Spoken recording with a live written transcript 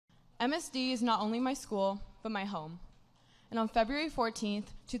MSD is not only my school, but my home. And on February 14th,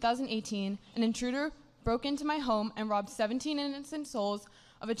 2018, an intruder broke into my home and robbed 17 innocent souls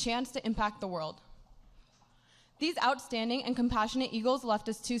of a chance to impact the world. These outstanding and compassionate eagles left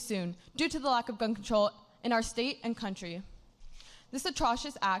us too soon due to the lack of gun control in our state and country. This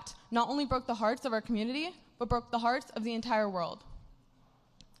atrocious act not only broke the hearts of our community, but broke the hearts of the entire world.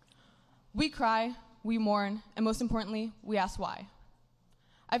 We cry, we mourn, and most importantly, we ask why.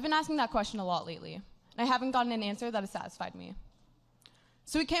 I've been asking that question a lot lately, and I haven't gotten an answer that has satisfied me.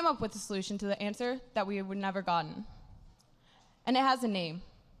 So we came up with a solution to the answer that we would never gotten. And it has a name: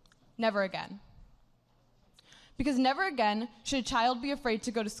 Never Again. Because never again should a child be afraid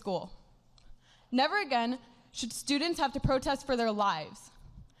to go to school. Never again should students have to protest for their lives.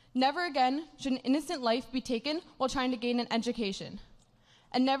 Never again should an innocent life be taken while trying to gain an education.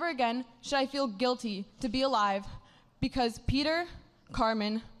 And never again should I feel guilty to be alive because Peter,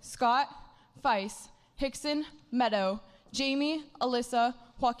 Carmen, Scott, Feist, Hickson, Meadow, Jamie, Alyssa,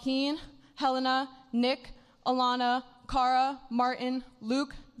 Joaquin, Helena, Nick, Alana, Cara, Martin,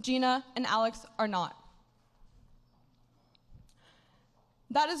 Luke, Gina, and Alex are not.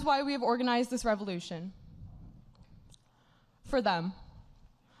 That is why we have organized this revolution. For them.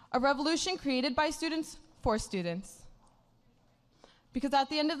 A revolution created by students for students. Because at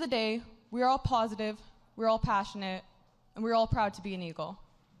the end of the day, we're all positive, we're all passionate, and we're all proud to be an Eagle.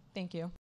 Thank you.